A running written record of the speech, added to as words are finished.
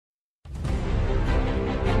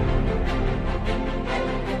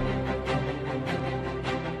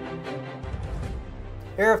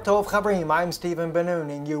Erev Tov Chavrim, I'm Stephen Ben-Nun,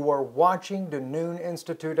 and you are watching the Noon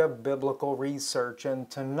Institute of Biblical Research.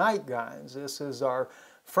 And tonight, guys, this is our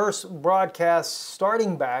first broadcast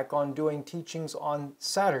starting back on doing teachings on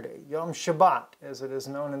Saturday, Yom Shabbat, as it is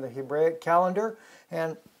known in the Hebraic calendar.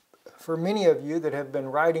 And for many of you that have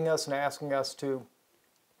been writing us and asking us to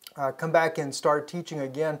come back and start teaching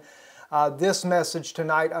again, this message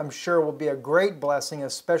tonight, I'm sure, will be a great blessing,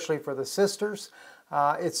 especially for the sisters.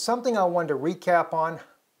 It's something I wanted to recap on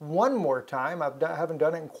one more time. I haven't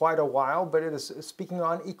done it in quite a while, but it is speaking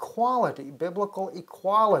on equality, biblical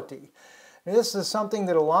equality. And this is something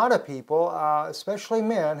that a lot of people, especially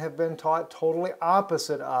men, have been taught totally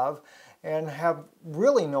opposite of and have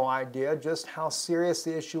really no idea just how serious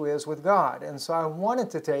the issue is with God. And so I wanted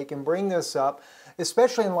to take and bring this up,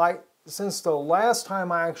 especially in light, since the last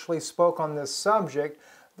time I actually spoke on this subject,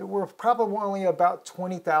 there were probably only about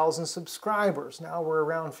 20,000 subscribers. Now we're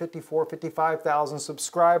around 54, 55,000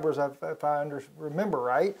 subscribers, if I remember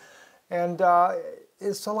right. And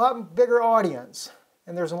it's a lot bigger audience.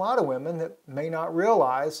 And there's a lot of women that may not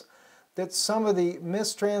realize that some of the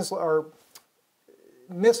mistranslations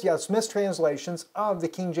of the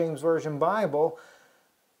King James Version Bible,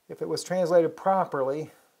 if it was translated properly,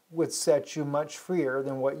 would set you much freer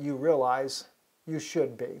than what you realize you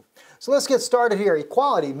should be. So let's get started here.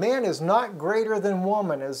 Equality. Man is not greater than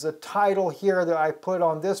woman is the title here that I put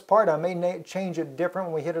on this part. I may change it different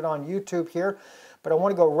when we hit it on YouTube here, but I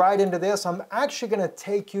want to go right into this. I'm actually going to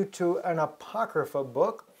take you to an Apocrypha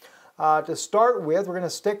book to start with. We're going to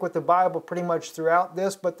stick with the Bible pretty much throughout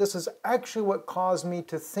this, but this is actually what caused me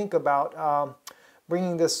to think about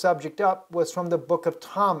bringing this subject up, was from the book of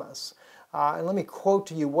Thomas. And let me quote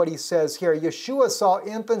to you what he says here. Yeshua saw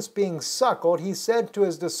infants being suckled. He said to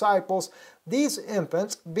his disciples, "These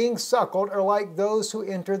infants being suckled are like those who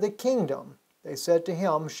enter the kingdom." They said to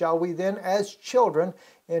him, "Shall we then as children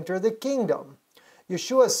enter the kingdom?"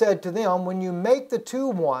 Yeshua said to them, "When you make the two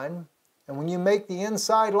one, and when you make the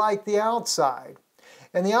inside like the outside,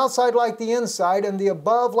 and the outside like the inside, and the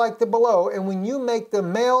above like the below, and when you make the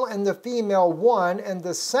male and the female one and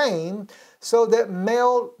the same, so that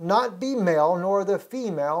male not be male, nor the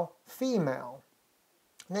female female."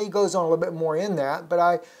 Now he goes on a little bit more in that, but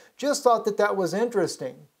I just thought that that was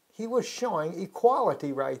interesting. He was showing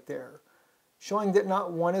equality right there, showing that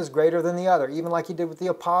not one is greater than the other, even like he did with the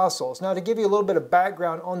apostles. Now to give you a little bit of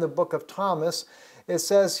background on the book of Thomas, it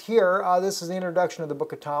says here, this is the introduction of the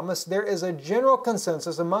book of Thomas, there is a general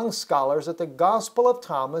consensus among scholars that the Gospel of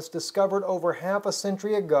Thomas, discovered over half a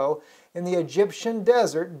century ago in the Egyptian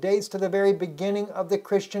desert, dates to the very beginning of the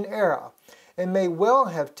Christian era, and may well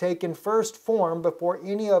have taken first form before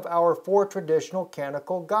any of our four traditional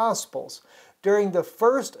canonical Gospels. During the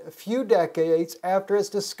first few decades after its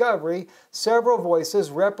discovery, several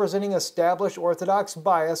voices representing established Orthodox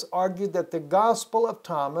bias argued that the Gospel of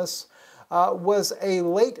Thomas was a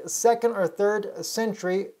late 2nd or 3rd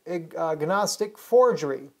century Gnostic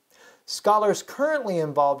forgery. Scholars currently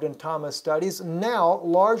involved in Thomas studies now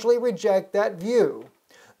largely reject that view,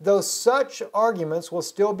 though such arguments will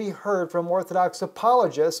still be heard from Orthodox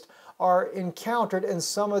apologists are encountered in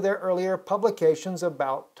some of their earlier publications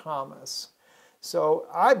about Thomas. So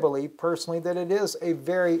I believe personally that it is a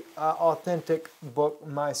very authentic book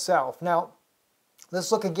myself. Now,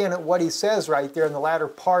 let's look again at what he says right there in the latter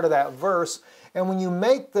part of that verse. And when you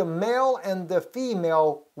make the male and the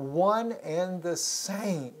female one and the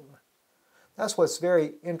same. That's what's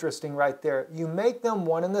very interesting right there. You make them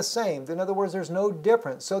one and the same. In other words, there's no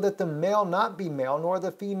difference, so that the male not be male, nor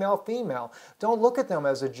the female female. Don't look at them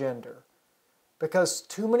as a gender, because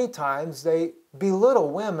too many times they belittle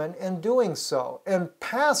women in doing so. And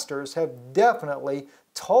pastors have definitely,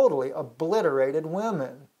 totally obliterated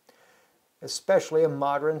women, especially in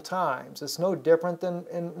modern times. It's no different than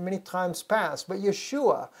in many times past. But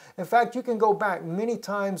Yeshua, in fact, you can go back many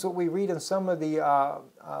times what we read in some of the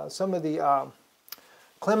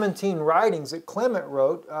Clementine writings that Clement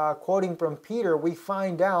wrote, quoting from Peter, we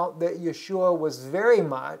find out that Yeshua was very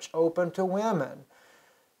much open to women.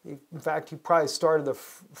 In fact, he probably started the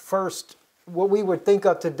first, what we would think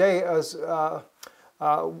of today as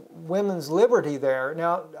women's liberty there.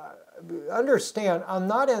 Now, understand, I'm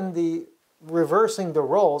not in the reversing the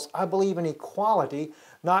roles. I believe in equality,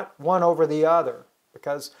 not one over the other.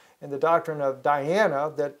 Because in the doctrine of Diana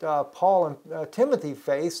that Paul and Timothy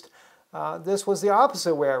faced, this was the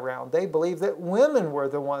opposite way around. They believed that women were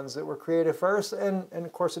the ones that were created first, and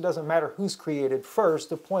of course it doesn't matter who's created first.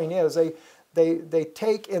 The point is they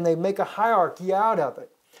take and they make a hierarchy out of it.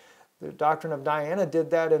 The doctrine of Diana did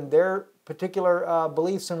that in their particular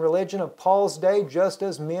beliefs in religion of Paul's day, just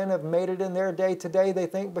as men have made it in their day today. They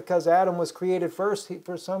think because Adam was created first,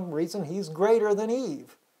 for some reason, he's greater than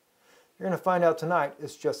Eve. You're going to find out tonight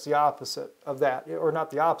it's just the opposite of that. Or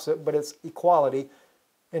not the opposite, but it's equality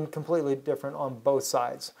and completely different on both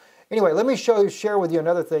sides. Anyway, let me share with you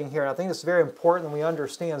another thing here. And I think it's very important that we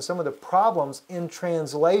understand some of the problems in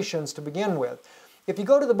translations to begin with. If you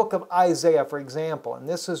go to the book of Isaiah, for example, and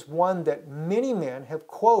this is one that many men have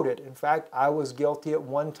quoted. In fact, I was guilty at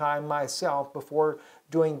one time myself before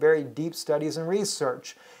doing very deep studies and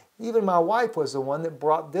research. Even my wife was the one that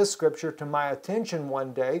brought this scripture to my attention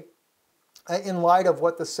one day in light of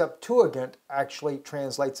what the Septuagint actually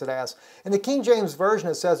translates it as. In the King James Version,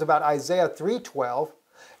 it says about Isaiah 3:12,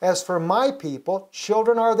 "As for my people,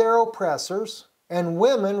 children are their oppressors, and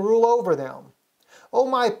women rule over them. O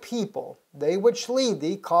my people, they which lead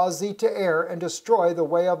thee cause thee to err and destroy the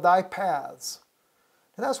way of thy paths."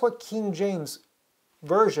 And that's what King James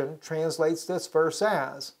Version translates this verse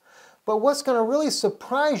as. But what's going to really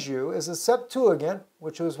surprise you is the Septuagint,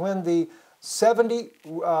 which was when the 70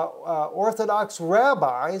 Orthodox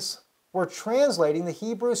rabbis were translating the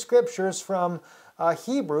Hebrew scriptures from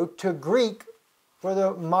Hebrew to Greek for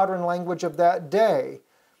the modern language of that day.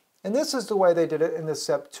 And this is the way they did it in the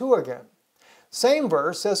Septuagint. Same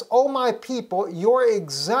verse says, "O my people, your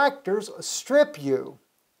exactors strip you,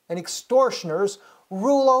 and extortioners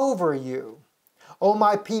rule over you. O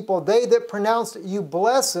my people, they that pronounce you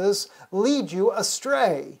blesses lead you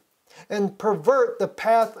astray, and pervert the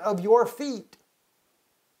path of your feet."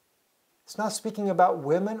 It's not speaking about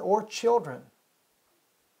women or children.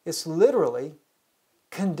 It's literally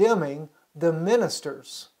condemning the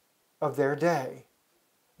ministers of their day.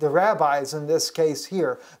 The rabbis in this case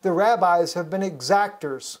here. The rabbis have been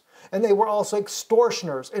exactors, and they were also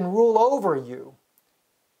extortioners and rule over you.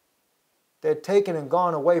 They had taken and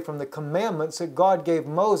gone away from the commandments that God gave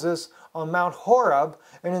Moses on Mount Horeb,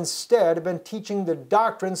 and instead have been teaching the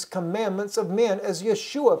doctrines, commandments of men, as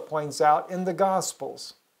Yeshua points out in the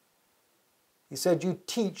Gospels. He said, "You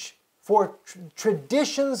teach for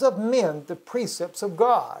traditions of men the precepts of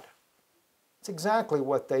God." It's exactly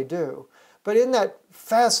what they do. But isn't that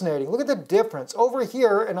fascinating? Look at the difference. Over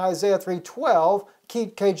here in Isaiah 3:12,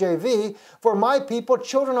 KJV, "For my people,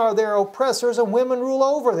 children are their oppressors, and women rule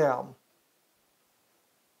over them."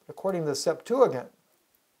 According to the Septuagint,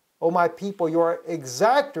 "O my people, your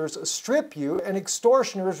exactors strip you, and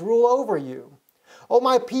extortioners rule over you. O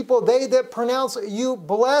my people, they that pronounce you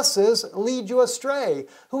blesses lead you astray."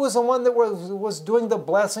 Who was the one that was doing the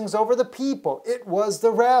blessings over the people? It was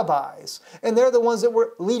the rabbis. And they're the ones that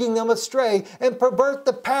were leading them astray, and pervert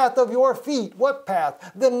the path of your feet. What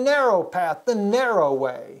path? The narrow path, the narrow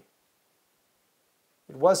way.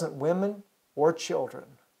 It wasn't women or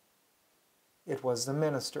children. It was the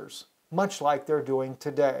ministers, much like they're doing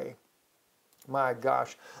today. My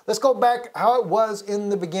gosh. Let's go back how it was in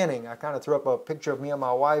the beginning. I kind of threw up a picture of me and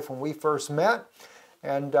my wife when we first met,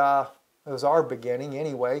 and it was our beginning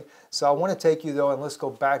anyway. So I want to take you though, and let's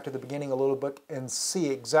go back to the beginning a little bit and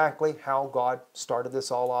see exactly how God started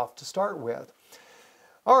this all off to start with.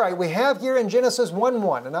 All right, we have here in Genesis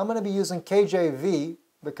 1:1, and I'm going to be using KJV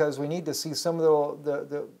because we need to see some of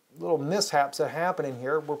the little mishaps that happen in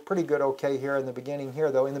here. We're pretty good okay here in the beginning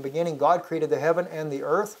here though. In the beginning, God created the heaven and the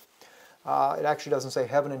earth. It actually doesn't say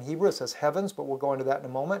heaven in Hebrew, it says heavens, but we'll go into that in a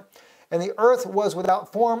moment. "And the earth was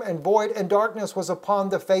without form and void, and darkness was upon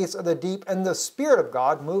the face of the deep, and the Spirit of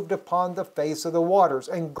God moved upon the face of the waters.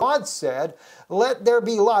 And God said, Let there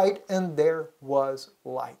be light, and there was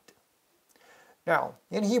light." Now,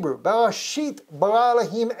 in Hebrew, "Bereshit bara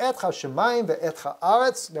Elohim et hashamayim ve'et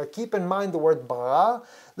ha'aretz." Now keep in mind the word bara.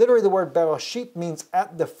 Literally the word Bereshit means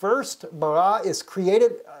at the first. Bara is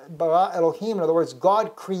created. Bara Elohim, in other words,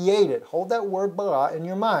 God created. Hold that word bara in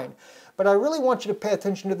your mind. But I really want you to pay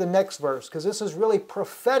attention to the next verse, because this is really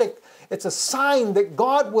prophetic. It's a sign that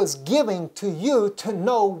God was giving to you to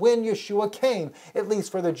know when Yeshua came, at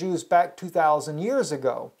least for the Jews back 2,000 years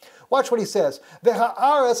ago. Watch what he says.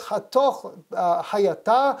 "V'ha'aretz hatoch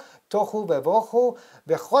hayata tohu vevochu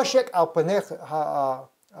v'choshek al panech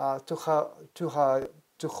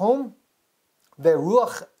tuchum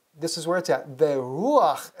ve'ruach." This is where it's at.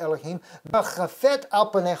 "Ve'ruach Elohim v'chafet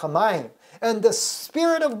al panech hamayim." And the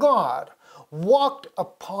Spirit of God walked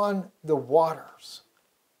upon the waters.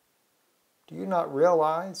 Do you not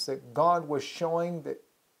realize that God was showing that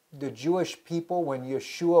the Jewish people, when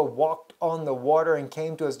Yeshua walked on the water and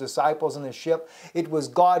came to his disciples in the ship, it was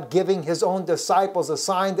God giving his own disciples a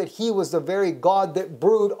sign that he was the very God that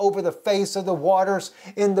brooded over the face of the waters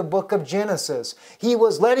in the book of Genesis. He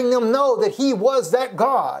was letting them know that he was that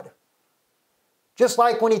God. Just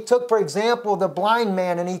like when he took, for example, the blind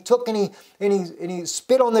man and he took and he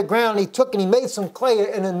spit on the ground, and he took and he made some clay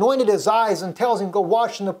and anointed his eyes and tells him, go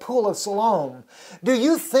wash in the pool of Siloam. Do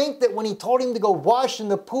you think that when he told him to go wash in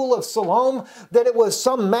the pool of Siloam, that it was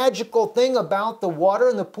some magical thing about the water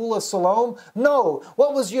in the pool of Siloam? No.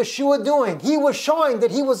 What was Yeshua doing? He was showing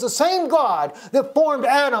that he was the same God that formed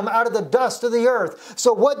Adam out of the dust of the earth.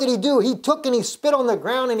 So what did he do? He took and he spit on the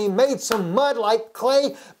ground and he made some mud like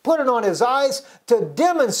clay, put it on his eyes to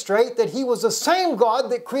demonstrate that he was the same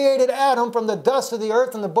God that created Adam from the dust of the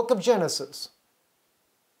earth in the book of Genesis.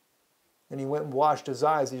 And he went and washed his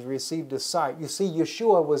eyes. He received his sight. You see,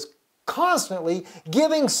 Yeshua was constantly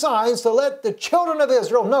giving signs to let the children of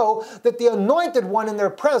Israel know that the anointed one in their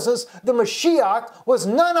presence, the Mashiach, was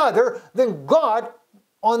none other than God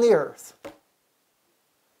on the earth.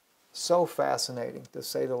 So fascinating, to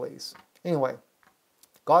say the least. Anyway,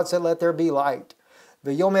 God said, let there be light.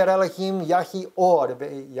 V'yomer Elohim yahi or,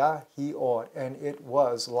 yahi or, and it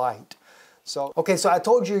was light. So, okay, so I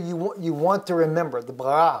told you you want to remember the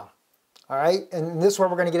bara. All right, and this is where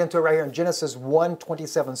we're going to get into it right here in Genesis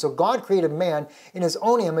 1:27. So God created man in his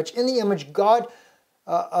own image. In the image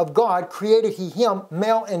of God created he him,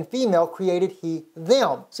 male and female created he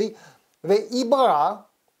them. See, ve'ibara,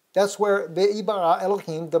 that's where ve'ibara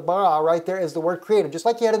Elohim, the bara right there is the word created, just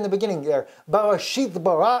like you had in the beginning there. Barashit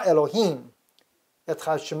bara Elohim.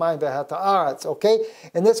 Okay?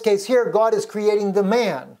 In this case here, God is creating the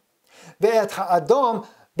man. Ve'et ha'adam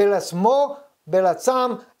belasmo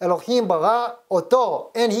belatzam Elohim bara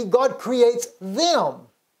oto. And God creates them.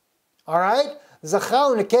 Alright?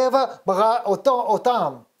 Zachar u'nekeva bara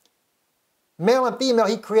otam. Male and female,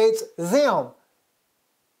 he creates them.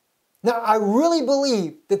 Now, I really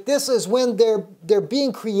believe that this is when they're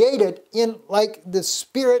being created in like the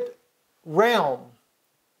spirit realm.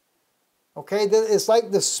 Okay, it's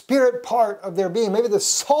like the spirit part of their being. Maybe the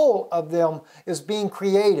soul of them is being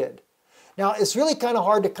created. Now, it's really kind of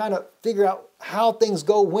hard to kind of figure out how things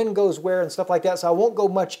go, when goes where, and stuff like that. So I won't go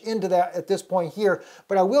much into that at this point here.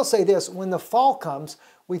 But I will say this, when the fall comes,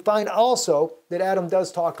 we find also that Adam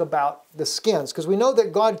does talk about the skins. Because we know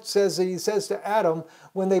that God says that he says to Adam,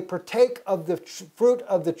 when they partake of the fruit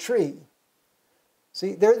of the tree.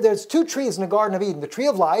 See, there's two trees in the Garden of Eden. The tree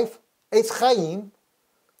of life, Eitz Chaim,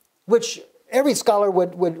 which every scholar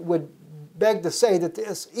would beg to say that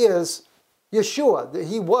this is Yeshua, that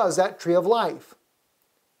he was that tree of life.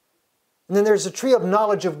 And then there's a tree of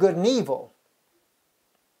knowledge of good and evil.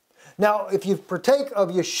 Now, if you partake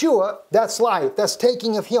of Yeshua, that's life. That's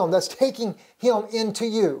taking of him. That's taking him into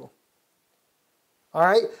you. All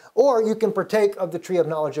right? Or you can partake of the tree of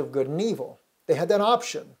knowledge of good and evil. They had that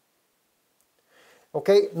option.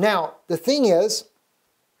 Okay? Now, the thing is,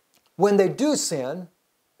 when they do sin,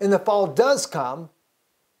 and the fall does come,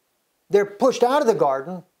 they're pushed out of the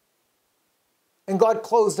garden, and God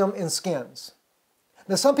clothes them in skins.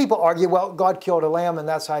 Now, some people argue, well, God killed a lamb and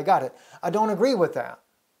that's how he got it. I don't agree with that.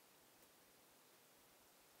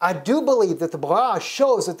 I do believe that the bara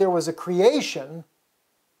shows that there was a creation,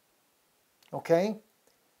 okay,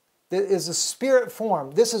 that is a spirit form.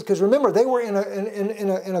 This is because remember, they were in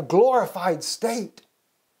a glorified state.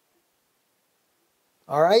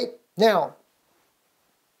 All right? Now,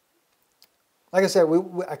 like I said,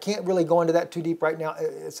 I can't really go into that too deep right now.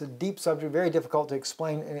 It's a deep subject, very difficult to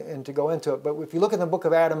explain and to go into it. But if you look at the book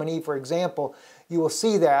of Adam and Eve, for example, you will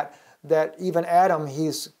see that even Adam,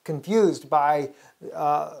 he's confused by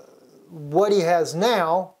what he has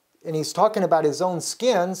now, and he's talking about his own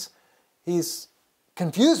skins. He's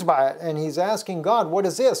confused by it, and he's asking God, what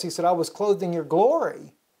is this? He said, I was clothed in your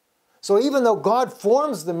glory. So even though God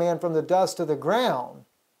forms the man from the dust of the ground,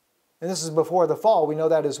 and this is before the fall, we know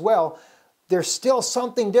that as well, there's still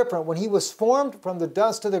something different. When he was formed from the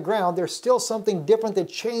dust of the ground, there's still something different that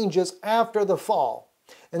changes after the fall.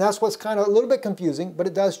 And that's what's kind of a little bit confusing, but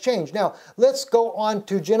it does change. Now, let's go on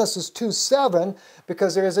to Genesis 2:7,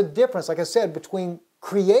 because there is a difference, like I said, between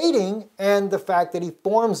creating and the fact that he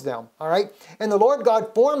forms them. All right? And the Lord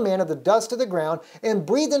God formed man of the dust of the ground and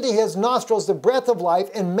breathed into his nostrils the breath of life,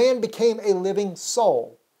 and man became a living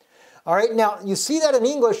soul. All right, now you see that in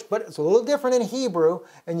English, but it's a little different in Hebrew,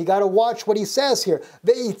 and you got to watch what he says here.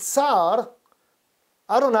 Ve'itzar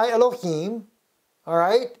Adonai Elohim, all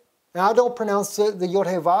right? Now I don't pronounce the Yod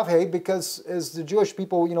He Vav He because as the Jewish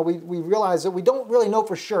people, you know, we realize that we don't really know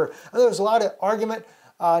for sure. And there's a lot of argument.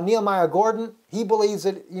 Nehemiah Gordon, he believes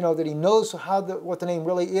that, you know, that he knows what the name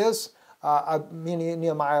really is. Me and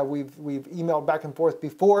Nehemiah, we've emailed back and forth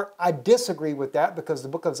before. I disagree with that because the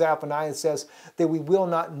book of Zephaniah says that we will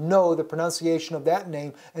not know the pronunciation of that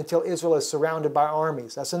name until Israel is surrounded by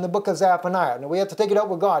armies. That's in the book of Zephaniah. Now we have to take it up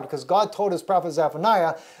with God because God told his prophet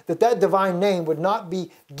Zephaniah that that divine name would not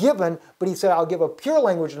be given, but he said, I'll give a pure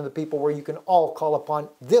language to the people where you can all call upon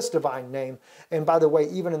this divine name. And by the way,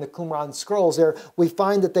 even in the Qumran scrolls there, we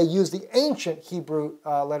find that they use the ancient Hebrew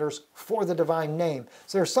letters for the divine name.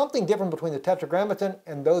 So there's something different between the Tetragrammaton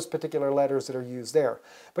and those particular letters that are used there.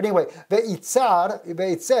 But anyway,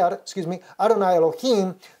 ve'itzer, excuse me, Adonai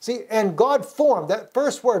Elohim, see, and God formed, that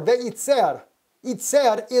first word, ve'itzer,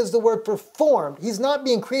 itzer is the word for formed. He's not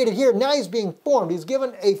being created here, now he's being formed. He's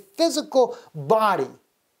given a physical body.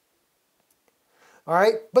 All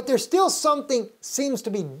right, but there's still something seems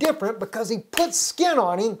to be different because he put skin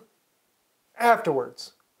on him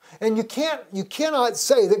afterwards. And you cannot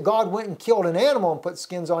say that God went and killed an animal and put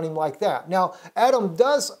skins on him like that. Now, Adam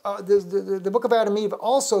does, the book of Adam and Eve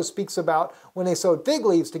also speaks about when they sewed fig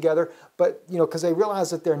leaves together, but, because they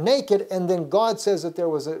realized that they're naked, and then God says that there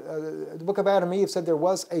was the book of Adam and Eve said there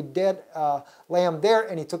was a dead lamb there,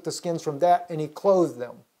 and he took the skins from that and he clothed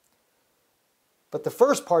them. But the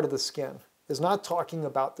first part of the skin is not talking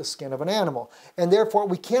about the skin of an animal. And therefore,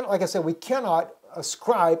 we can't, like I said, we cannot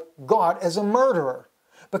ascribe God as a murderer.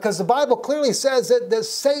 Because the Bible clearly says that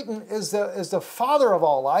Satan is the father of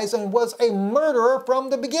all lies and was a murderer from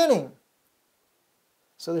the beginning.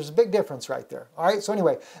 So there's a big difference right there. All right, so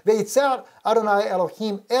anyway, Ve'itzer Adonai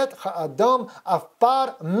Elohim et ha'adam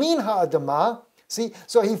afar min ha'adamah. See,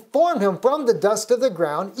 so he formed him from the dust of the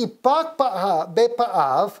ground. Ipak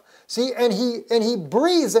be'pa'av. See, and he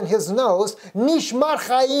breathes in his nose, nishmat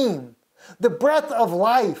chayim, the breath of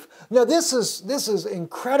life. Now this is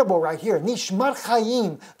incredible right here. Nishmat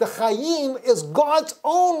chayim. The chayim is God's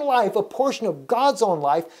own life, a portion of God's own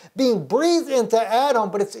life being breathed into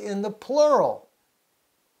Adam, but it's in the plural.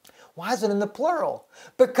 Why is it in the plural?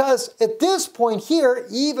 Because at this point here,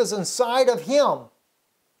 Eve is inside of him.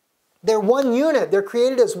 They're one unit. They're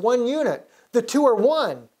created as one unit. The two are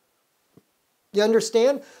one. You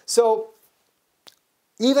understand? So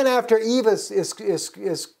even after Eve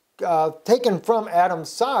is taken from Adam's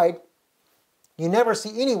side, you never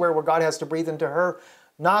see anywhere where God has to breathe into her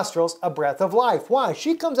nostrils a breath of life. Why?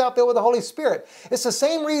 She comes out there with the Holy Spirit. It's the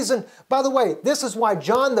same reason, by the way, this is why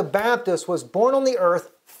John the Baptist was born on the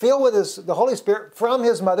earth, filled with the Holy Spirit from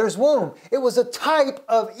his mother's womb. It was a type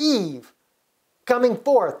of Eve coming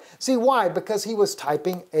forth. See why? Because he was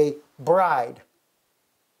typing a bride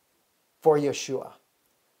for Yeshua.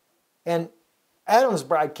 And Adam's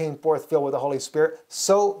bride came forth filled with the Holy Spirit,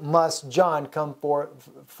 so must John come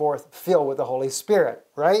forth filled with the Holy Spirit,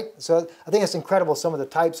 right? So I think it's incredible some of the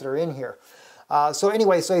types that are in here. So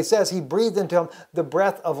anyway, so he says he breathed into him the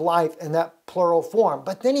breath of life in that plural form.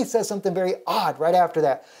 But then he says something very odd right after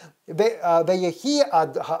that. Ve'yehi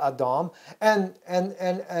Adam,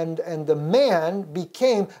 and the man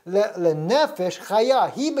became lenefesh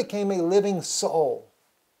chaya. He became a living soul.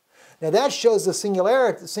 Now that shows the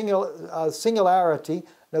singularity.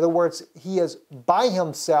 In other words, he is by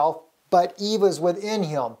himself, but Eve is within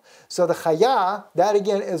him. So the chaya, that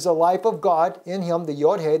again is the life of God in him, the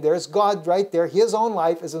Yod-He. There's God right there. His own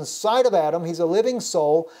life is inside of Adam. He's a living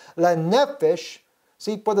soul. La nefesh,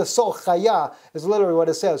 see, for the soul, chaya is literally what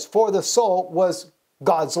it says. For the soul was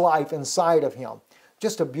God's life inside of him.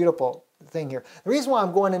 Just a beautiful thing here. The reason why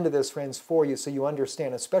I'm going into this, friends, for you so you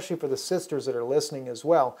understand, especially for the sisters that are listening as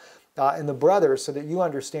well, and the brothers, so that you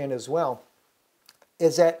understand as well,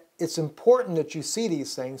 is that it's important that you see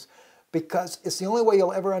these things because it's the only way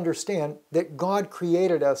you'll ever understand that God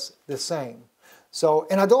created us the same. So,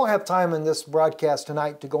 and I don't have time in this broadcast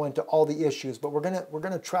tonight to go into all the issues, but we're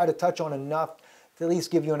gonna try to touch on enough to at least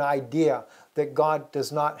give you an idea that God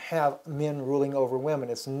does not have men ruling over women.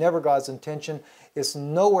 It's never God's intention. It's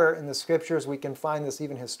nowhere in the scriptures. We can find this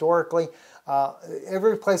even historically.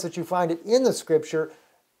 Every place that you find it in the scripture,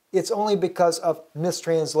 it's only because of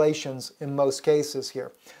mistranslations in most cases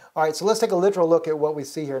here. All right, so let's take a literal look at what we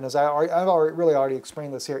see here. And as I've already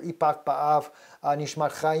explained this here, Ipak ba'av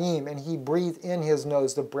nishmat chayim, and he breathed in his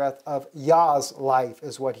nose the breath of Yah's life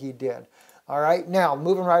is what he did. All right, now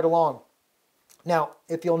moving right along. Now,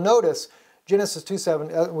 if you'll notice, Genesis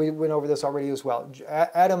 2:7, we went over this already as well.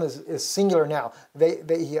 Adam is singular now.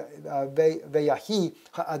 Ve'yahi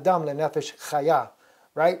ha'adam lenefesh chaya.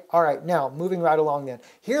 Right? All right, now moving right along then.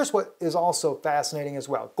 Here's what is also fascinating as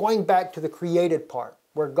well. Going back to the created part,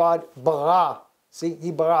 where God bara, see,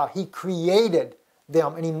 he bara, he created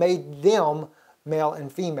them and he made them male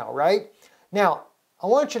and female, right? Now, I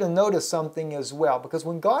want you to notice something as well, because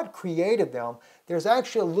when God created them, there's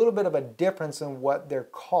actually a little bit of a difference in what they're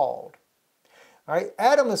called. All right,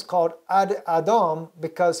 Adam is called Adam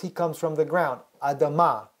because he comes from the ground,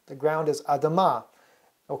 Adamah. The ground is Adamah.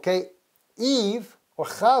 Okay, Eve, or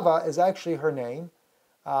Chava, is actually her name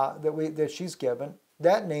that she's given.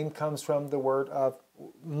 That name comes from the word of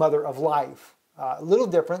mother of life. A little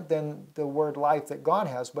different than the word life that God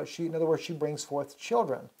has, but in other words, she brings forth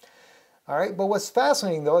children. All right, but what's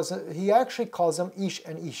fascinating though is that he actually calls them Ish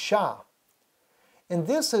and Isha. And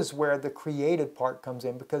this is where the created part comes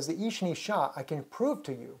in, because the Ish and Isha, I can prove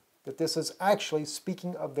to you that this is actually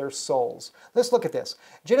speaking of their souls. Let's look at this.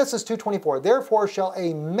 Genesis 2:24, therefore shall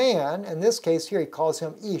a man, in this case here he calls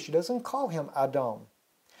him Ish, he doesn't call him Adam.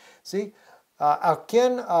 See,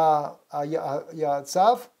 Akin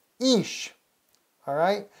Yatzav, Ish. All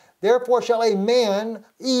right, therefore shall a man,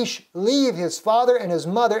 Ish, leave his father and his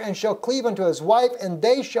mother, and shall cleave unto his wife, and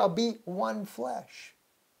they shall be one flesh.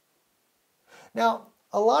 Now,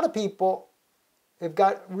 a lot of people have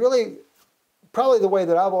got really, probably the way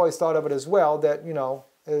that I've always thought of it as well, that, you know,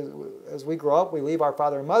 as we grow up, we leave our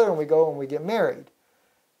father and mother and we go and we get married.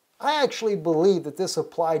 I actually believe that this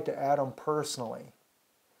applied to Adam personally.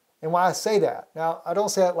 And why I say that, now, I don't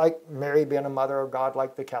say it like Mary being a mother of God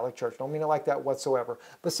like the Catholic Church. I don't mean it like that whatsoever.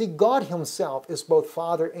 But see, God himself is both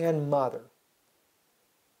father and mother.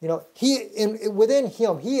 You know, within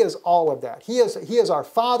him, he is all of that. He is our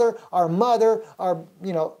father, our mother, our,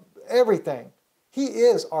 you know, everything. He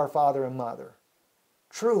is our father and mother,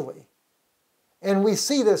 truly. And we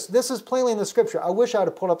see this is plainly in the scripture. I wish I would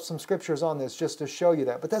have pulled up some scriptures on this just to show you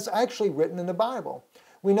that. But that's actually written in the Bible.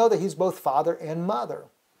 We know that he's both father and mother.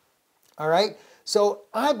 All right? So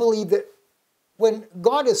I believe that when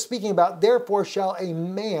God is speaking about, therefore shall a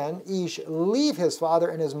man, Ish, leave his father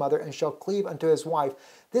and his mother and shall cleave unto his wife,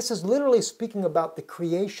 this is literally speaking about the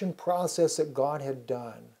creation process that God had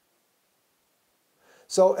done.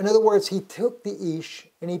 So in other words, he took the Ish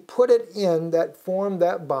and he put it in that form,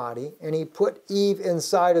 that body, and he put Eve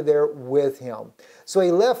inside of there with him. So he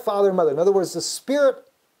left father and mother. In other words, the spirit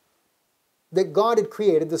that God had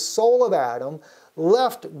created, the soul of Adam,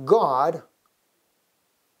 left God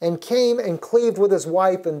and came and cleaved with his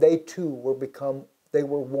wife, and they two were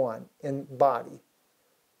one in body.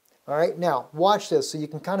 All right, now watch this so you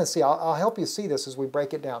can kind of see. I'll help you see this as we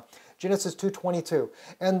break it down. Genesis 2:22,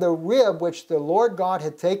 and the rib which the Lord God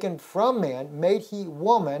had taken from man made he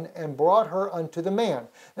woman and brought her unto the man.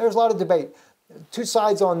 There's a lot of debate. Two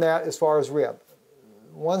sides on that as far as rib.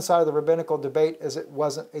 One side of the rabbinical debate is it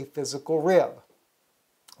wasn't a physical rib.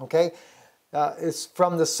 Okay, it's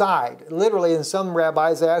from the side. Literally, in some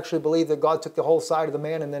rabbis, they actually believe that God took the whole side of the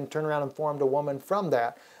man and then turned around and formed a woman from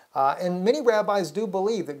that. And many rabbis do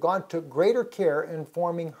believe that God took greater care in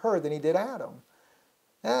forming her than he did Adam.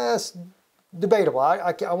 That's debatable.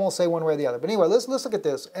 I won't say one way or the other. But anyway, let's look at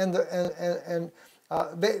this. And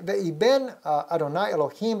Ve'iben Adonai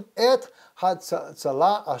Elohim et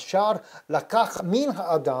hatzala ashar lakach min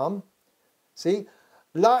ha'adam, see,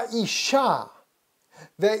 la isha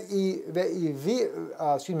ve'ive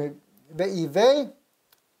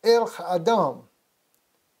el ha'adam.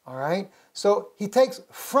 All right? So he takes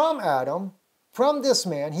from Adam, from this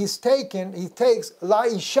man, he takes la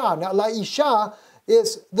isha. Now la isha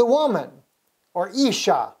is the woman, or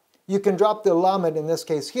isha. You can drop the lamed in this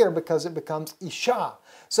case here because it becomes isha.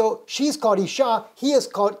 So she's called isha, he is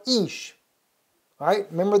called ish. All right,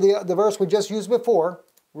 remember the verse we just used before,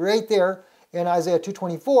 right there in Isaiah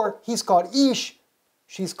 2:24, he's called ish,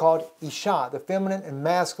 she's called isha, the feminine and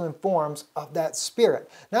masculine forms of that spirit.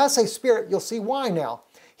 Now I say spirit, you'll see why now.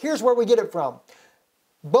 Here's where we get it from.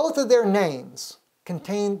 Both of their names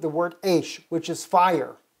contain the word Aish, which is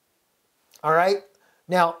fire. All right?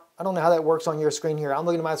 Now, I don't know how that works on your screen here. I'm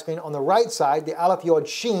looking at my screen. On the right side, the Aleph Yod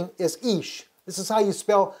Shin is Ish. This is how you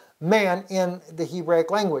spell man in the Hebraic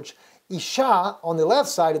language. Isha, on the left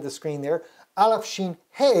side of the screen there, Aleph Shin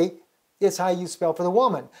He is how you spell for the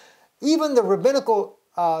woman. Even the rabbinical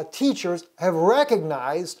teachers have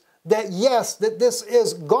recognized that yes, that this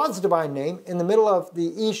is God's divine name. In the middle of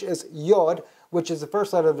the Ish is Yod, which is the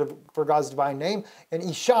first letter for God's divine name, and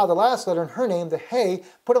Isha, the last letter in her name, the He.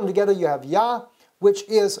 Put them together, you have Yah, which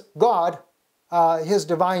is God, his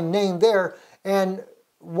divine name there. And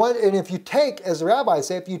if you take, as the rabbis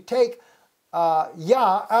say, if you take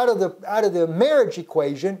Yah out of the marriage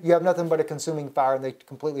equation, you have nothing but a consuming fire and they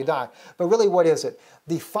completely die. But really, what is it?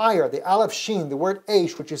 The fire, the Aleph Shin, the word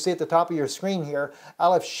Aish, which you see at the top of your screen here,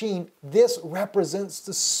 Aleph Shin, this represents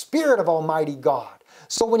the Spirit of Almighty God.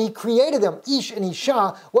 So when he created them, Ish and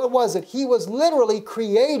Isha, what was it? He was literally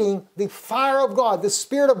creating the fire of God, the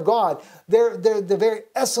Spirit of God, the very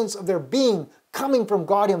essence of their being coming from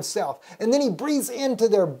God himself. And then he breathes into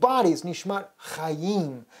their bodies, nishmat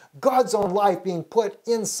chayim, God's own life being put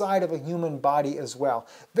inside of a human body as well.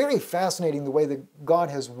 Very fascinating the way that God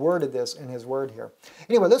has worded this in his word here.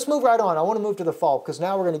 Anyway, let's move right on. I want to move to the fall because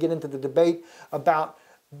now we're going to get into the debate about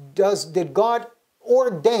did God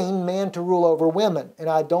ordain man to rule over women? And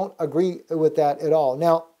I don't agree with that at all.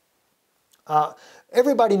 Now,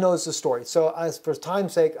 everybody knows the story. So for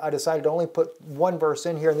time's sake, I decided to only put one verse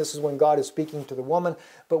in here, and this is when God is speaking to the woman.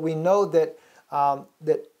 But we know that,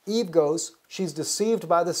 that Eve goes, she's deceived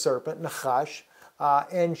by the serpent, Nachash,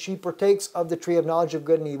 and she partakes of the tree of knowledge of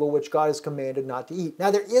good and evil, which God has commanded not to eat.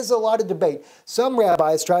 Now, there is a lot of debate. Some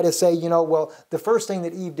rabbis try to say, well, the first thing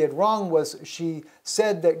that Eve did wrong was she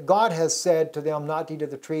said that God has said to them not to eat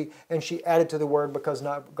of the tree, and she added to the word because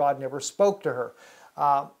God never spoke to her.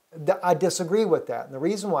 I disagree with that. And the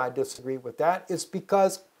reason why I disagree with that is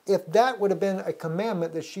because if that would have been a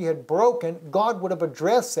commandment that she had broken, God would have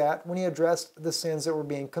addressed that when he addressed the sins that were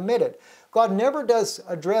being committed. God never does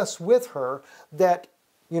address with her that,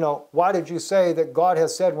 why did you say that God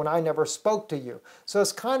has said when I never spoke to you? So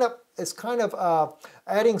it's kind of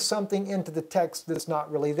adding something into the text that's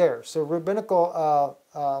not really there. So rabbinical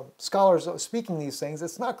scholars speaking these things,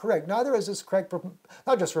 it's not correct. Neither is this correct for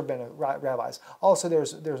not just rabbinic rabbis. Also,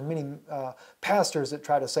 there's many pastors that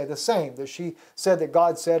try to say the same, that she said that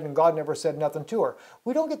God said and God never said nothing to her.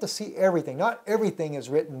 We don't get to see everything. Not everything is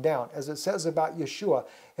written down. As it says about Yeshua,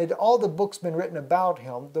 had all the books been written about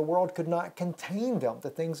him, the world could not contain them, the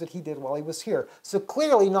things that he did while he was here. So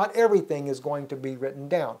clearly not everything is going to be written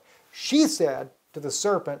down. She said to the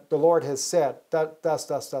serpent, the Lord has said,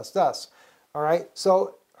 thus. All right,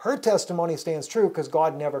 so her testimony stands true because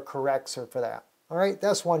God never corrects her for that. All right,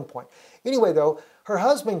 that's one point. Anyway, though, her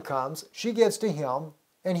husband comes, she gets to him,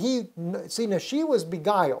 and now she was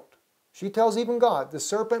beguiled. She tells even God, the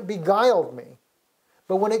serpent beguiled me.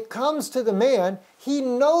 But when it comes to the man, he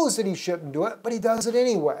knows that he shouldn't do it, but he does it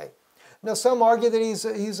anyway. Now, some argue that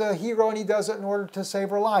he's a hero and he does it in order to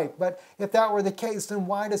save her life. But if that were the case, then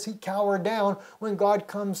why does he cower down when God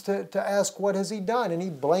comes to ask what has he done? And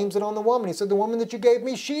he blames it on the woman. He said, the woman that you gave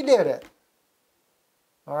me, she did it.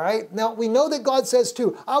 All right? Now, we know that God says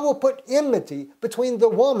too, I will put enmity between the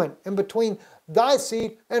woman and between thy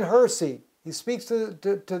seed and her seed. He speaks to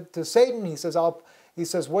Satan. He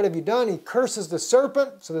says, what have you done? He curses the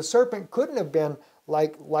serpent. So the serpent couldn't have been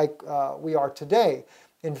like we are today.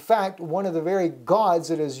 In fact, one of the very gods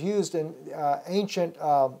that is used in the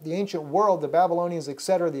ancient world, the Babylonians,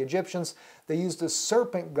 etc., the Egyptians, they used a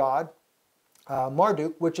serpent god,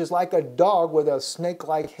 Marduk, which is like a dog with a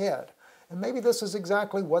snake-like head. And maybe this is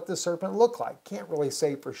exactly what the serpent looked like. Can't really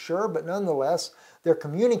say for sure, but nonetheless, they're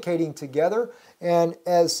communicating together. And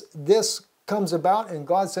as this comes about, and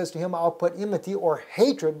God says to him, I'll put enmity or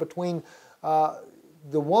hatred between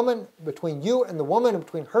the woman, between you and the woman, and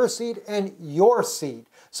between her seed and your seed.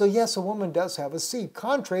 So yes, a woman does have a seed,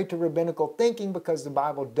 contrary to rabbinical thinking, because the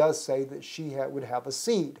Bible does say that she would have a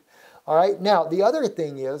seed. All right, now the other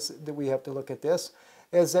thing is that we have to look at this,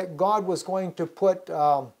 is that God was going to put,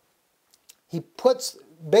 he puts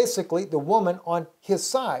basically the woman on his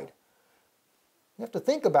side. You have to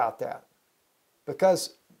think about that,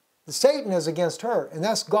 because Satan is against her, and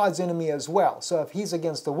that's God's enemy as well. So if he's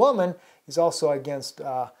against the woman, he's also against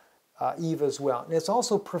Eve as well. And it's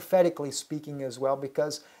also prophetically speaking as well,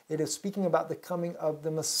 because it is speaking about the coming of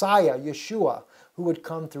the Messiah, Yeshua, who would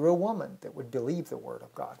come through a woman that would believe the word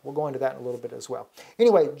of God. We'll go into that in a little bit as well.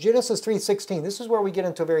 Anyway, Genesis 3:16, this is where we get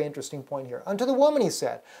into a very interesting point here. Unto the woman he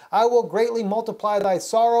said, I will greatly multiply thy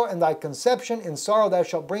sorrow and thy conception. In sorrow thou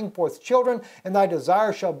shalt bring forth children, and thy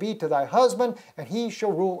desire shall be to thy husband, and he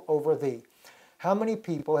shall rule over thee. How many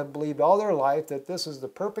people have believed all their life that this is the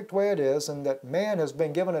perfect way it is, and that man has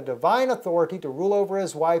been given a divine authority to rule over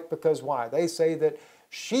his wife because why? They say that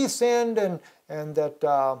she sinned and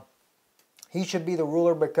that he should be the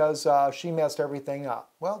ruler because she messed everything up.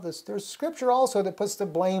 Well, there's scripture also that puts the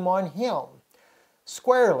blame on him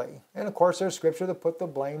squarely. And of course there's scripture that put the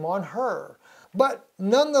blame on her. But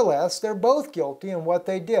nonetheless, they're both guilty in what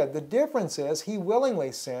they did. The difference is he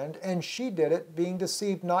willingly sinned and she did it being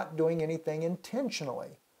deceived, not doing anything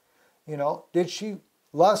intentionally. Did she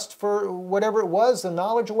lust for whatever it was, the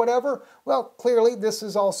knowledge or whatever? Well, clearly this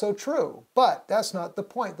is also true. But that's not the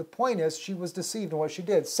point. The point is she was deceived in what she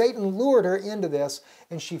did. Satan lured her into this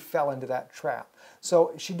and she fell into that trap.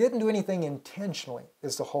 So she didn't do anything intentionally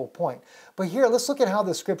is the whole point. But here, let's look at how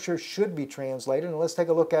the scripture should be translated, and let's take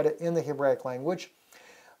a look at it in the Hebraic language.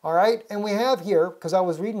 All right, and we have here, because I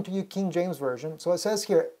was reading to you King James Version, so it says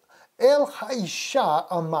here, El Haisha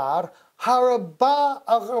Amar Haraba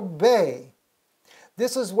Arabe.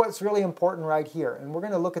 This is what's really important right here. And we're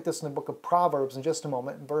going to look at this in the book of Proverbs in just a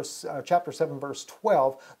moment, in chapter 7, verse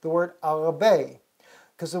 12, the word arabeh.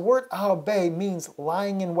 Because the word arabeh means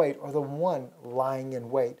lying in wait, or the one lying in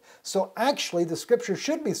wait. So actually the scripture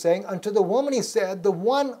should be saying, unto the woman he said, the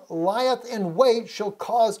one lieth in wait shall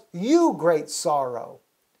cause you great sorrow.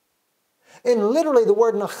 And literally the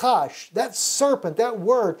word nachash, that serpent, that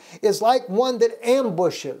word is like one that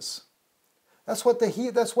ambushes. That's what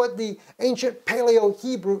the ancient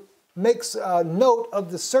Paleo-Hebrew makes note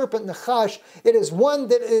of the serpent nachash. It is one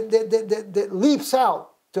that leaps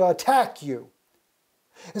out to attack you.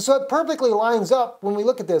 And so it perfectly lines up when we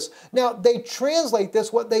look at this. Now, they translate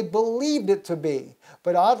this what they believed it to be.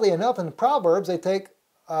 But oddly enough, in Proverbs, they take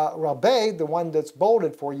rabeh, the one that's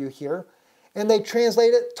bolded for you here, and they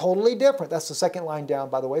translate it totally different. That's the second line down,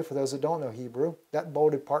 by the way, for those that don't know Hebrew. That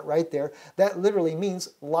bolded part right there, that literally means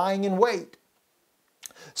lying in wait.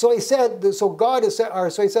 So he said, so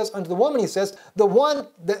he says unto the woman, he says, the one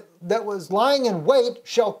that was lying in wait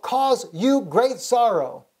shall cause you great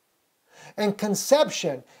sorrow. And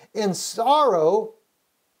conception, in sorrow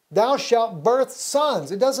thou shalt birth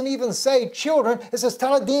sons. It doesn't even say children, it says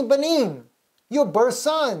taladim banim. You'll birth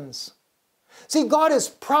sons. See, God is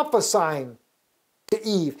prophesying to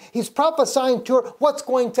Eve. He's prophesying to her what's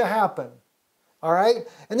going to happen. All right?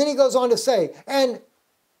 And then he goes on to say, and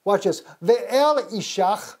watch this, ve'el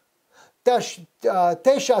ishach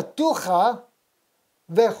teshatucha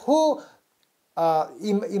vehu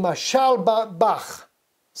imashal bach.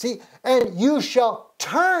 See, and you shall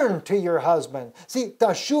turn to your husband. See,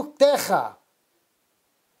 tashuktecha.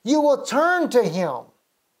 You will turn to him.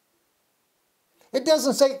 It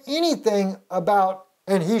doesn't say anything about,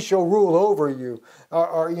 and he shall rule over you.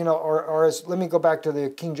 Let me go back to the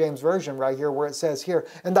King James Version right here where it says here,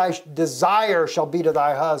 and thy desire shall be to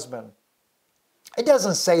thy husband. It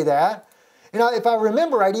doesn't say that. If I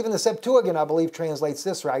remember right, even the Septuagint, I believe, translates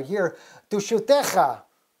this right here, tushutecha.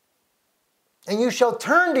 And you shall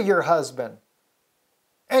turn to your husband,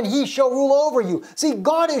 and he shall rule over you. See,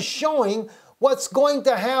 God is showing what's going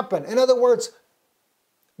to happen. In other words,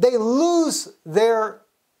 they lose their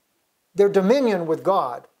dominion with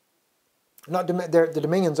God. Not the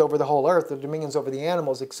dominions over the whole earth, the dominions over the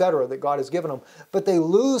animals, etc., that God has given them. But they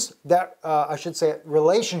lose that,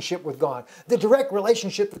 relationship with God. The direct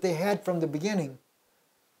relationship that they had from the beginning.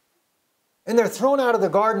 And they're thrown out of the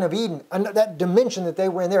Garden of Eden, and that dimension that they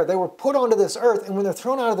were in there. They were put onto this earth, and when they're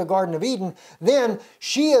thrown out of the Garden of Eden, then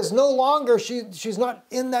she is no longer, she's not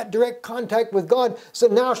in that direct contact with God, so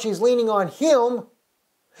now she's leaning on Him.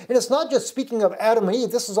 And it's not just speaking of Adam and Eve,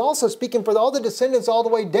 this is also speaking for all the descendants all the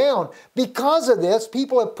way down. Because of this,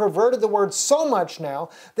 people have perverted the word so much now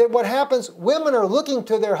that what happens, women are looking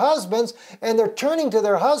to their husbands and they're turning to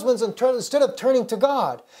their husbands instead of turning to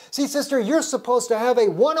God. See, sister, you're supposed to have a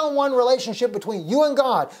one-on-one relationship between you and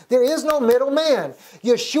God. There is no middleman.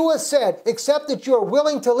 Yeshua said, except that you are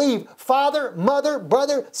willing to leave father, mother,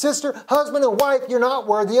 brother, sister, husband, and wife, you're not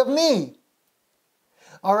worthy of me.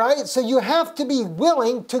 All right, so you have to be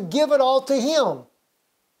willing to give it all to Him.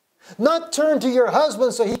 Not turn to your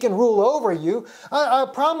husband so he can rule over you. I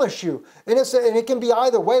promise you. And it can be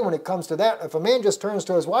either way when it comes to that. If a man just turns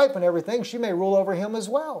to his wife and everything, she may rule over him as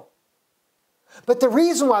well. But the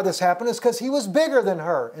reason why this happened is because he was bigger than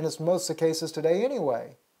her. And it's most of the cases today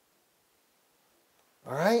anyway.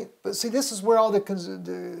 All right? But see, this is where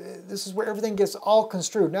everything gets all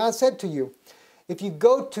construed. Now I said to you, if you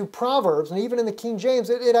go to Proverbs, and even in the King James,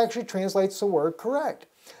 it actually translates the word correct.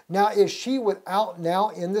 Now, is she without now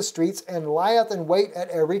in the streets and lieth in wait at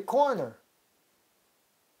every corner?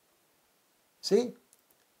 See?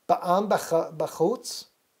 Ba'am b'chutz,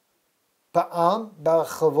 ba'am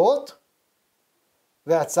b'chavot,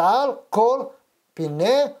 ve'atzal kol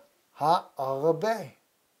pineh ha'arabeh.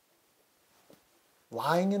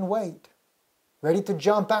 Lying in wait, ready to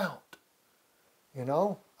jump out. You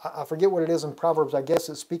know? I forget what it is in Proverbs. I guess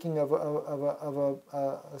it's speaking of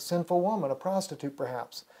a sinful woman, a prostitute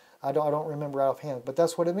perhaps. I don't remember offhand, but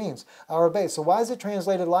that's what it means. Arabeh. So why is it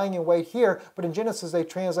translated lying in wait here, but in Genesis they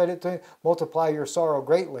translate it to multiply your sorrow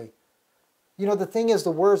greatly? You know, the thing is the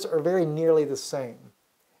words are very nearly the same.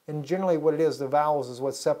 And generally what it is, the vowels is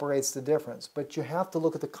what separates the difference. But you have to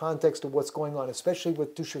look at the context of what's going on, especially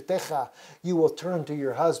with tushutecha. You will turn to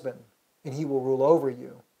your husband, and he will rule over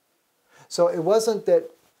you. So it wasn't that,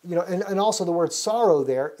 you know, and also the word sorrow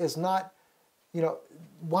there is not, you know,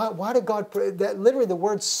 why did God put that? Literally the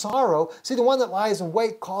word sorrow, see, the one that lies in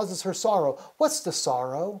wait causes her sorrow. What's the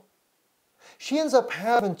sorrow? She ends up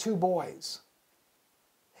having two boys.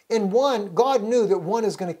 In one, God knew that one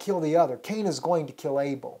is going to kill the other. Cain is going to kill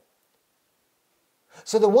Abel.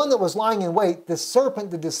 So the one that was lying in wait, the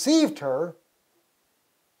serpent that deceived her,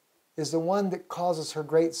 is the one that causes her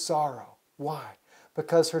great sorrow. Why?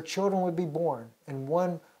 Because her children would be born, and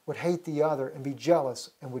one would hate the other and be jealous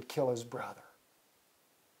and would kill his brother.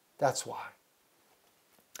 That's why.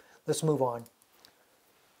 Let's move on.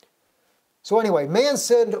 So anyway, man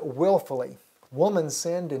sinned willfully. Woman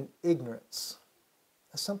sinned in ignorance.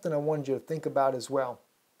 That's something I wanted you to think about as well.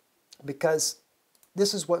 Because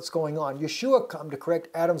this is what's going on. Yeshua come to correct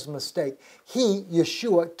Adam's mistake. He,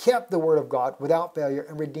 Yeshua, kept the word of God without failure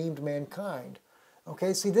and redeemed mankind.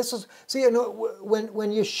 Okay, see, this is, see, you know, when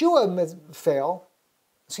Yeshua fell,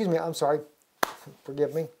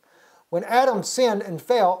 forgive me. When Adam sinned and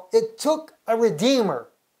fell, it took a redeemer.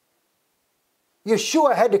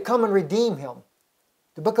 Yeshua had to come and redeem him.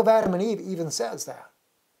 The book of Adam and Eve even says that.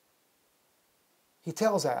 He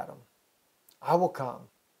tells Adam, I will come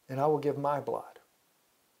and I will give my blood.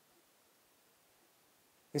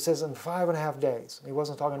 He says in 5.5 days, he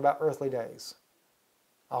wasn't talking about earthly days,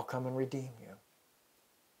 I'll come and redeem you.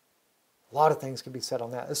 A lot of things can be said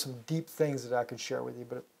on that. There's some deep things that I could share with you,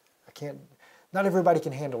 but I can't, not everybody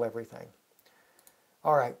can handle everything.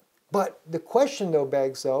 All right, but the question though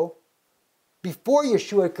begs though, before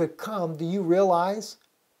Yeshua could come, do you realize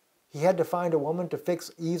he had to find a woman to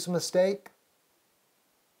fix Eve's mistake?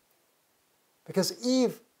 Because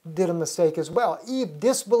Eve did a mistake as well. Eve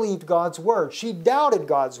disbelieved God's word. She doubted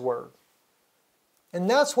God's word. And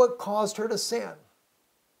that's what caused her to sin.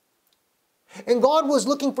 And God was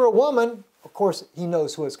looking for a woman, of course he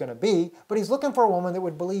knows who it's going to be, but he's looking for a woman that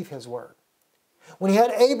would believe his word. When he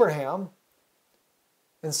had Abraham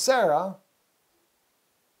and Sarah,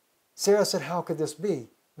 Sarah said, how could this be?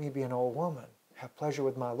 Me be an old woman, have pleasure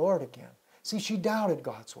with my Lord again. See, she doubted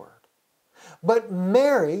God's word. But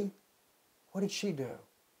Mary, what did she do?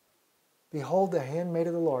 Behold the handmaid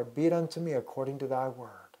of the Lord, be it unto me according to thy word.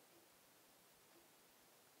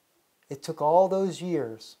 It took all those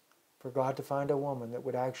years for God to find a woman that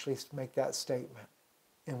would actually make that statement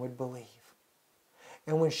and would believe.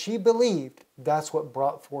 And when she believed, that's what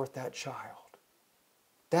brought forth that child.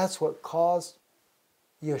 That's what caused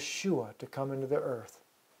Yeshua to come into the earth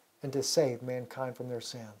and to save mankind from their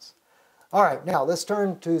sins. All right, now let's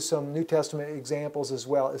turn to some New Testament examples as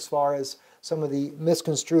well as far as some of the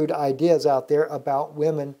misconstrued ideas out there about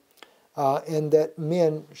women and that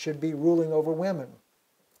men should be ruling over women.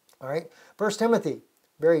 All right, 1 Timothy,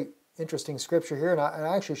 very interesting scripture here, and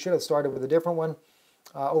I actually should have started with a different one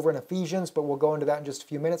over in Ephesians, but we'll go into that in just a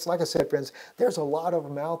few minutes. Like I said, friends, there's a lot of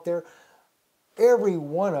them out there. Every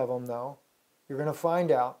one of them, though, you're going to find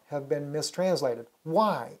out, have been mistranslated.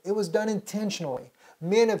 Why? It was done intentionally.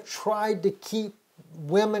 Men have tried to keep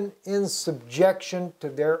women in subjection to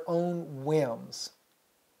their own whims.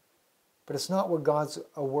 But it's not what God's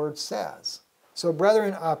word says. So,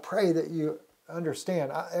 brethren, I pray that you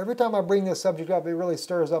understand. Every time I bring this subject up, it really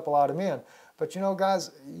stirs up a lot of men. But you know,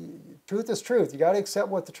 guys, truth is truth. You got to accept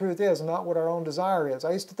what the truth is, not what our own desire is.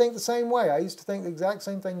 I used to think the same way. I used to think the exact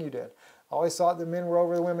same thing you did. I always thought that men were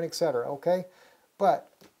over the women, etc. Okay? But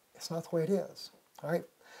it's not the way it is. All right?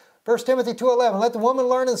 1 Timothy 2:11, let the woman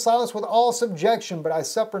learn in silence with all subjection, but I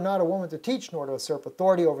suffer not a woman to teach, nor to usurp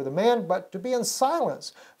authority over the man, but to be in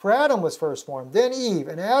silence. For Adam was first formed, then Eve,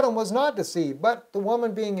 and Adam was not deceived, but the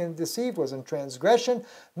woman being deceived was in transgression.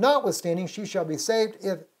 Notwithstanding, she shall be saved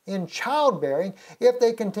if in childbearing, if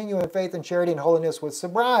they continue in faith and charity and holiness with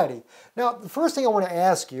sobriety. Now, the first thing I want to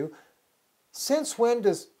ask you, since when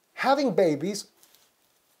does having babies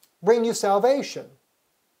bring you salvation?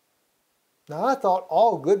 Now, I thought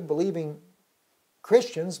all good believing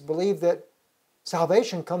Christians believe that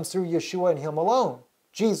salvation comes through Yeshua and Him alone.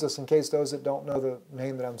 Jesus, in case those that don't know the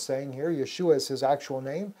name that I'm saying here, Yeshua is His actual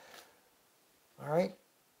name. All right?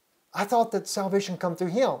 I thought that salvation come through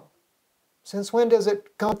Him. Since when does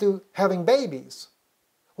it come through having babies?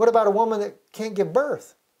 What about a woman that can't give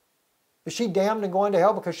birth? Is she damned and going to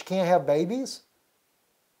hell because she can't have babies?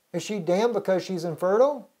 Is she damned because she's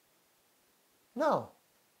infertile? No.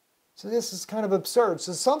 So this is kind of absurd.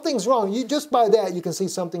 So something's wrong. Just by that you can see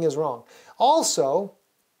something is wrong. Also,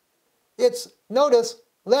 notice,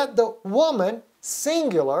 let the woman,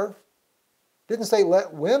 singular, didn't say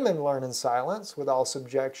let women learn in silence with all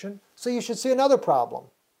subjection. So you should see another problem.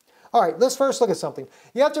 All right, let's first look at something.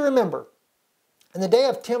 You have to remember, in the day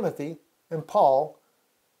of Timothy and Paul,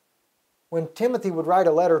 when Timothy would write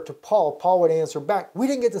a letter to Paul, Paul would answer back. We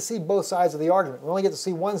didn't get to see both sides of the argument. We only get to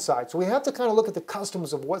see one side. So we have to kind of look at the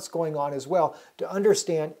customs of what's going on as well to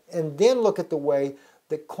understand, and then look at the way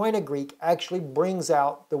the Koine Greek actually brings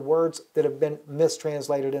out the words that have been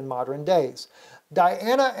mistranslated in modern days.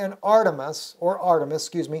 Diana and Artemis,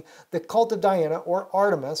 the cult of Diana or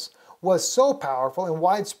Artemis was so powerful and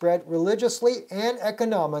widespread religiously and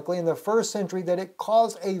economically in the first century that it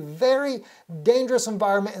caused a very dangerous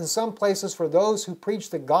environment in some places for those who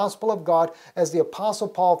preached the gospel of God, as the Apostle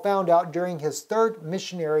Paul found out during his third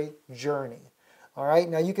missionary journey. All right,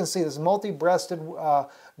 now you can see this multi-breasted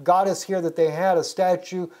goddess here that they had, a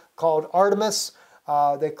statue called Artemis.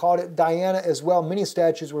 They called it Diana as well. Many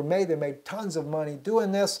statues were made. They made tons of money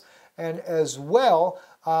doing this. And as well,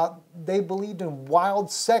 they believed in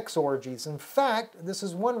wild sex orgies. In fact, this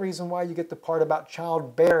is one reason why you get the part about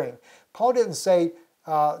childbearing. Paul didn't say,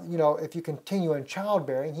 if you continue in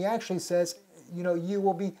childbearing. He actually says, you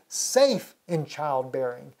will be safe in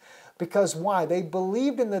childbearing. Because why? They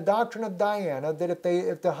believed in the doctrine of Diana that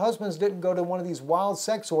if the husbands didn't go to one of these wild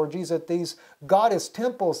sex orgies at these goddess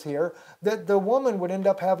temples here, that the woman would end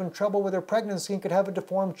up having trouble with her pregnancy and could have a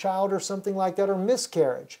deformed child or something like that, or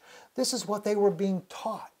miscarriage. This is what they were being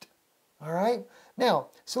taught. All right? Now,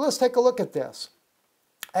 so let's take a look at this.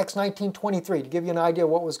 Acts 19:23, to give you an idea of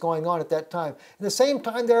what was going on at that time. In the same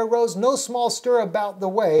time there arose no small stir about the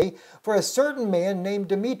way, for a certain man named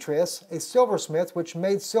Demetrius, a silversmith, which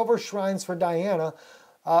made silver shrines for Diana,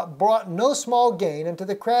 brought no small gain unto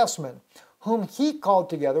the craftsmen, whom he called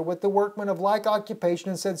together with the workmen of like occupation,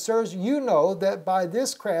 and said, Sirs, you know that by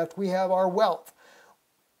this craft we have our wealth.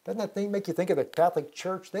 Doesn't that thing make you think of the Catholic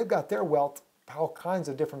Church? They've got their wealth, all kinds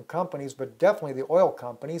of different companies, but definitely the oil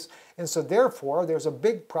companies. And so therefore, there's a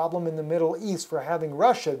big problem in the Middle East for having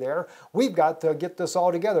Russia there. We've got to get this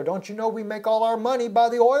all together. Don't you know we make all our money by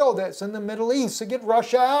the oil that's in the Middle East? So get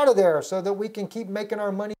Russia out of there so that we can keep making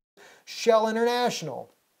our money Shell International.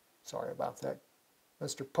 Sorry about that,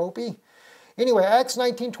 Mr. Popey. Anyway, Acts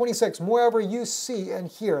 19:26, moreover you see and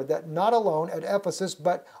hear that not alone at Ephesus,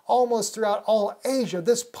 but almost throughout all Asia,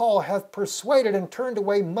 this Paul hath persuaded and turned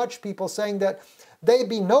away much people, saying that they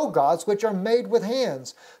be no gods which are made with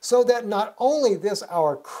hands, so that not only this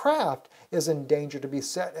our craft is in danger to be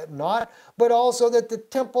set at naught, but also that the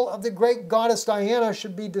temple of the great goddess Diana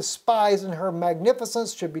should be despised, and her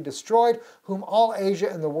magnificence should be destroyed, whom all Asia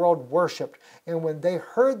and the world worshipped. And when they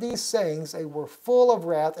heard these sayings, they were full of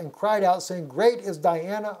wrath, and cried out, saying, Great is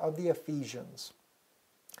Diana of the Ephesians.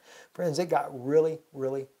 Friends, it got really,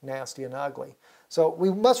 really nasty and ugly. So we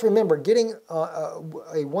must remember, getting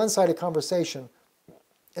a one-sided conversation,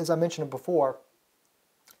 as I mentioned before,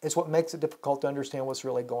 is what makes it difficult to understand what's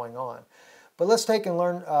really going on. But let's take and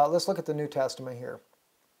learn, let's look at the New Testament here.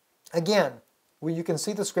 Again, you can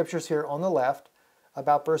see the scriptures here on the left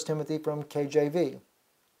about 1 Timothy from KJV,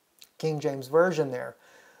 King James Version there.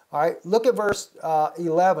 All right, look at verse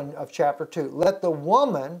 11 of chapter 2. Let the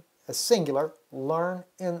woman, as singular, learn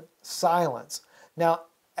in silence. Now,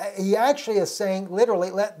 he actually is saying, literally,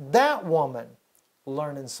 let that woman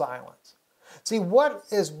learn in silence. See, what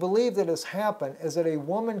is believed that has happened is that a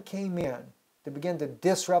woman came in to begin to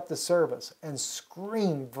disrupt the service and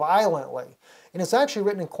scream violently. And it's actually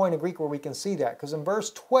written in Koine Greek where we can see that, because in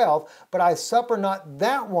verse 12, but I suffer not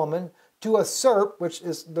that woman to usurp, which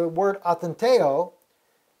is the word athenteo,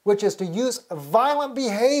 which is to use violent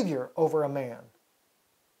behavior over a man.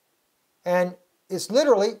 And it's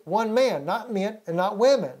literally one man, not men and not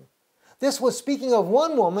women. This was speaking of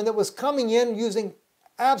one woman that was coming in using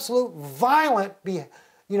absolute violent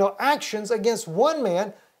actions against one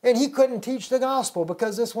man, and he couldn't teach the gospel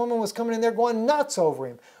because this woman was coming in there going nuts over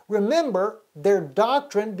him. Remember, their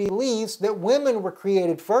doctrine believes that women were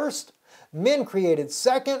created first, men created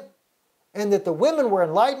second, and that the women were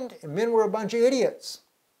enlightened and men were a bunch of idiots.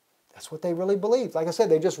 That's what they really believed. Like I said,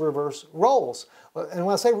 they just reverse roles. And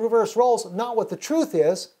when I say reverse roles, not what the truth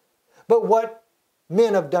is, but what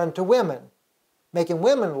men have done to women, making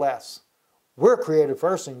women less. We're created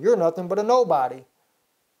first and you're nothing but a nobody.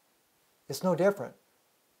 It's no different.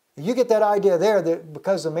 You get that idea there that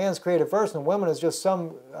because the man's created first and woman is just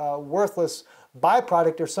some worthless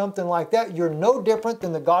byproduct or something like that, you're no different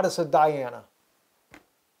than the goddess of Diana.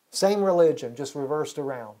 Same religion, just reversed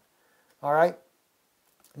around. All right?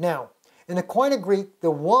 Now, in the Koine Greek,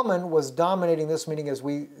 the woman was dominating this meaning, as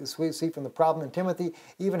we see from the problem in Timothy.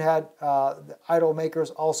 Even had the idol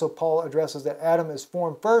makers. Also, Paul addresses that Adam is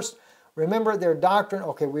formed first. Remember their doctrine.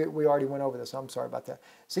 Okay, we already went over this. I'm sorry about that.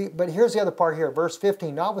 See, but here's the other part here. Verse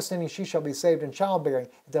 15, notwithstanding she shall be saved in childbearing.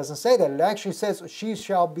 It doesn't say that. It actually says she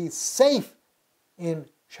shall be safe in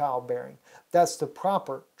childbearing. That's the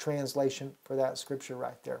proper translation for that scripture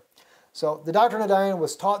right there. So the doctrine of Diana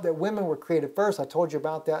was taught that women were created first. I told you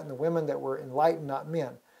about that, and the women that were enlightened, not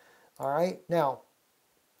men. All right? Now,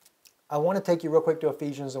 I want to take you real quick to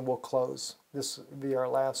Ephesians and we'll close. This will be our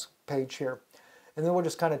last page here. And then we'll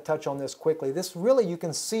just kind of touch on this quickly. This really, you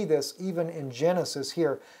can see this even in Genesis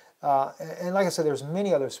here. And like I said, there's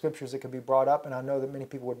many other scriptures that could be brought up, and I know that many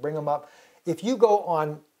people would bring them up. If you go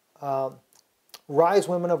on Rise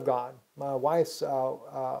Women of God, my wife's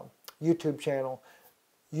YouTube channel,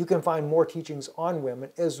 you can find more teachings on women,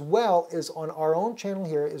 as well as on our own channel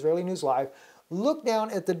here, Israeli News Live. Look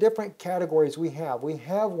down at the different categories we have. We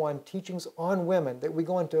have one, teachings on women, that we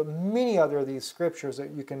go into many other of these scriptures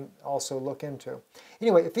that you can also look into.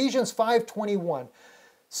 Anyway, Ephesians 5:21,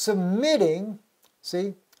 submitting,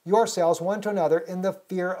 see, yourselves one to another in the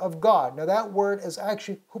fear of God. Now that word is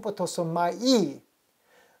actually hupatosomai.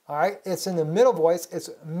 All right, it's in the middle voice, it's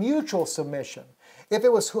mutual submission. If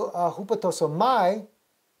it was hupatosomai,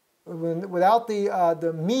 without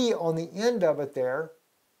the me on the end of it there,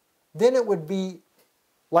 then it would be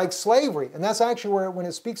like slavery. And that's actually where, when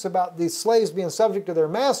it speaks about these slaves being subject to their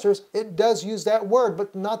masters, it does use that word,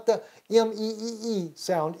 but not the M-E-E-E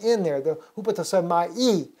sound in there, the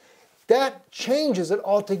hupatosomai. That changes it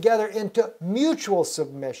altogether into mutual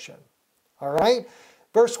submission. All right?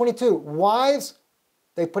 Verse 22, wives,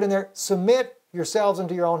 they put in there, submit yourselves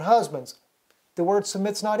unto your own husbands. The word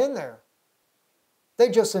submit's not in there. They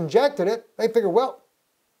just injected it. They figure, well,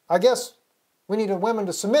 I guess we need the women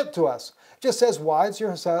to submit to us. It just says, wives,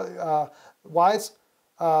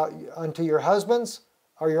 unto your husbands,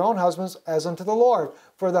 or your own husbands, as unto the Lord.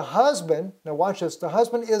 For the husband, now watch this, the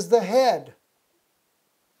husband is the head.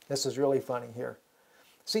 This is really funny here.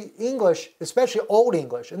 See, English, especially Old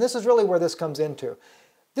English, and this is really where this comes into.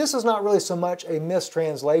 This is not really so much a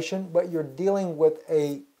mistranslation, but you're dealing with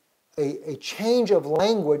a change of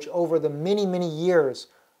language over the many, many years.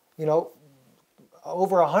 You know,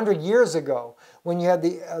 over 100 years ago, when you had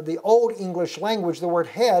the Old English language, the word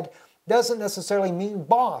head doesn't necessarily mean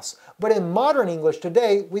boss. But in modern English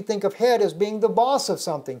today, we think of head as being the boss of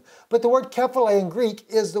something. But the word kephale in Greek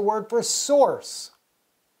is the word for source.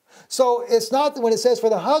 So it's not when it says for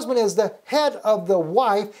the husband is the head of the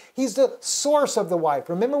wife, he's the source of the wife.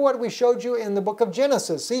 Remember what we showed you in the book of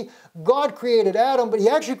Genesis. See, God created Adam, but he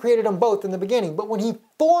actually created them both in the beginning. But when he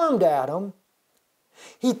formed Adam,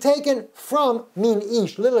 he taken from min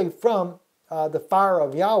ish, literally from the fire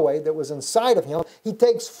of Yahweh that was inside of him. He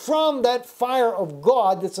takes from that fire of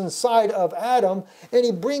God that's inside of Adam, and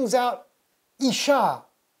he brings out Isha.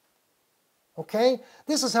 Okay?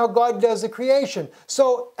 This is how God does the creation.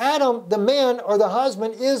 So Adam, the man or the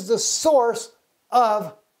husband, is the source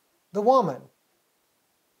of the woman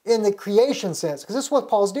in the creation sense, because this is what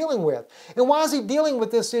Paul's dealing with. And why is he dealing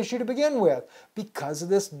with this issue to begin with? Because of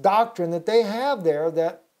this doctrine that they have there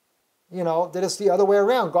that, you know, that it's the other way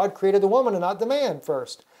around. God created the woman and not the man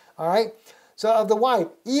first. All right? So of the wife,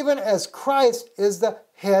 even as Christ is the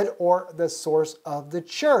head or the source of the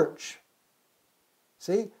church.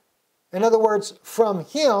 See? In other words, from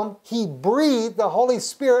him, he breathed the Holy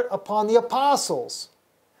Spirit upon the apostles.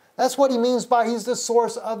 That's what he means by he's the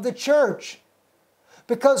source of the church.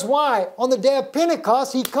 Because why? On the day of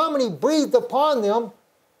Pentecost, he come and he breathed upon them.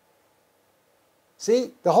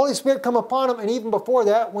 See, the Holy Spirit come upon them, and even before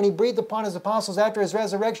that, when he breathed upon his apostles after his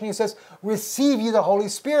resurrection, he says, receive ye the Holy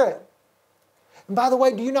Spirit. And by the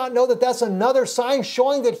way, do you not know that that's another sign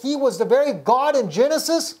showing that he was the very God in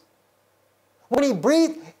Genesis? When he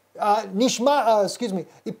breathed, Ipak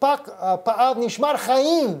Pa'av Nishmar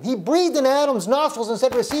Chaim. He breathed in Adam's nostrils and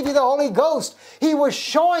said, receive ye the Holy Ghost. He was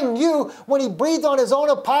showing you when he breathed on his own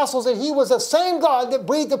apostles that he was the same God that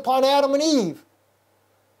breathed upon Adam and Eve.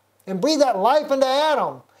 And breathed that life into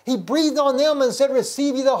Adam. He breathed on them and said,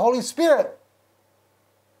 receive ye the Holy Spirit.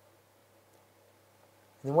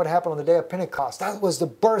 And then what happened on the day of Pentecost? That was the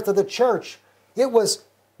birth of the church. It was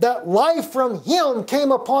that life from him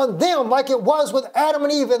came upon them like it was with Adam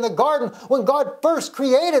and Eve in the garden when God first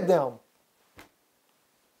created them.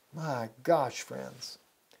 My gosh, friends.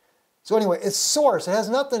 So anyway, it's source. It has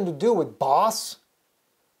nothing to do with boss.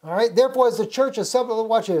 All right? Therefore, as the church is,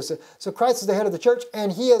 watch this. So Christ is the head of the church,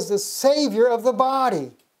 and he is the Savior of the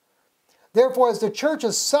body. Therefore, as the church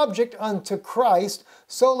is subject unto Christ,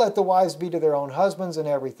 so let the wives be to their own husbands and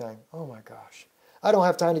everything. Oh my gosh. I don't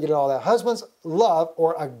have time to get into all that. Husbands, love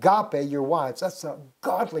or agape your wives. That's a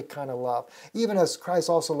godly kind of love. Even as Christ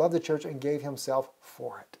also loved the church and gave himself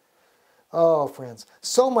for it. Oh, friends,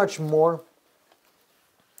 so much more.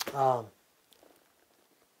 Let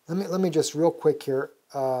me just real quick here.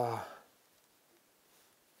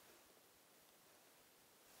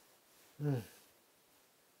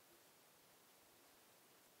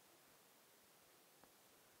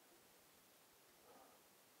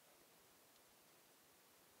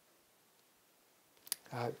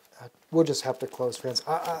 we'll just have to close, friends.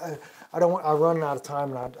 I don't want. I run out of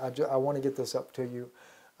time, and I want to get this up to you.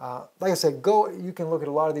 Like I said, go. You can look at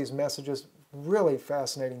a lot of these messages. Really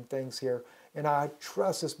fascinating things here, and I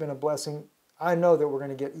trust it's been a blessing. I know that we're going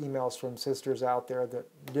to get emails from sisters out there that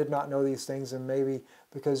did not know these things, and maybe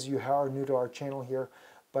because you are new to our channel here,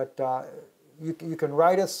 but you can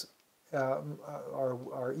write us.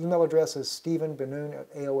 Our email address is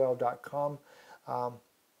stephenbenoon@aol.com.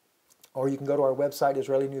 Or you can go to our website,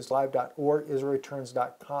 israelinewslive.org,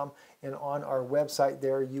 israelreturns.com, and on our website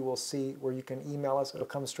there you will see where you can email us. It'll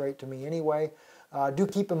come straight to me anyway. Do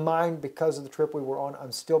keep in mind, because of the trip we were on,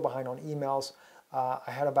 I'm still behind on emails. I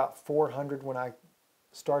had about 400 when I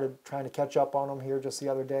started trying to catch up on them here just the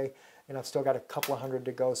other day, and I've still got a couple of hundred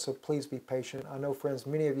to go, so please be patient. I know, friends,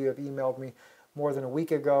 many of you have emailed me more than a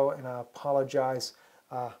week ago, and I apologize.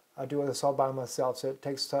 I do this all by myself, so it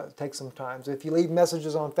takes some time. So if you leave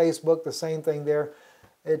messages on Facebook, the same thing there.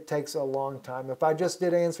 It takes a long time. If I just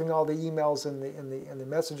did answering all the emails and the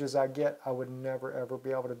messages I get, I would never ever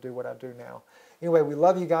be able to do what I do now. Anyway, we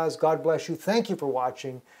love you guys. God bless you. Thank you for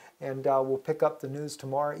watching, and we'll pick up the news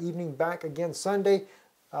tomorrow evening. Back again Sunday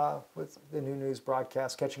with the new news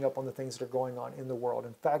broadcast, catching up on the things that are going on in the world.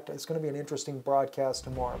 In fact, it's going to be an interesting broadcast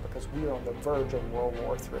tomorrow because we are on the verge of World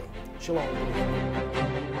War III. Shalom.